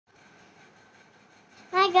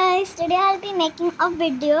Hi guys, today I'll be making a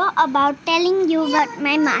video about telling you about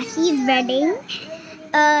my Masi's wedding.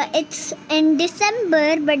 It's in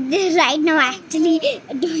December, but they're right now actually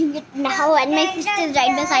doing it now, and my sister's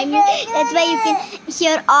right beside me. That's why you can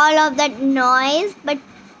hear all of that noise, but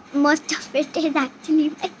most of it is actually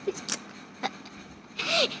my sister.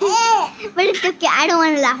 But it's okay, I don't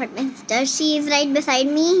want to laugh at my sister. She's right beside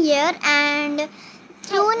me here, and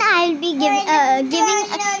soon I'll be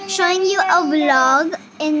showing you a vlog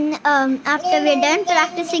in after we're done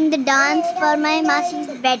practicing the dance for my Masi's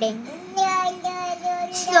wedding.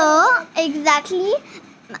 So exactly,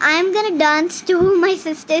 I'm gonna dance to my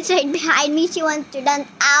sister's right behind me. She wants to dance.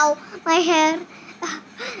 Ow, my hair,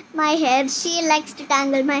 my hair. She likes to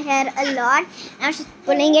tangle my hair a lot. Now she's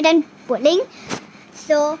pulling it and pulling.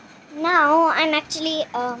 So now I'm actually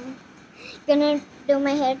gonna do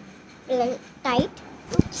my hair a little tight.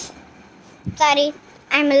 Oops. Sorry,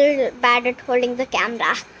 I'm a little bad at holding the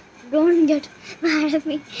camera. Don't get mad at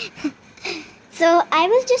me. So I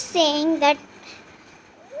was just saying that.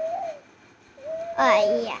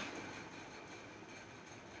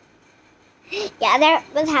 Yeah, there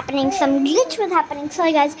was happening, some glitch was happening.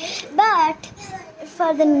 Sorry guys, but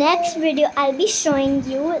for the next video, I'll be showing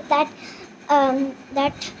you that my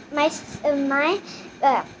Masi's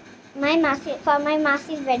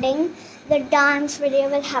wedding, the dance video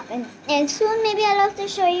will happen, and soon maybe I'll also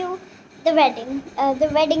show you the wedding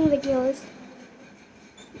videos.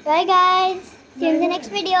 Bye guys, see you in the next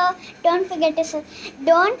video. Don't forget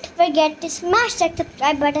to smash that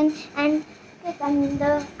subscribe button and click on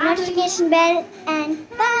the notification bell, and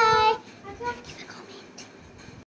bye.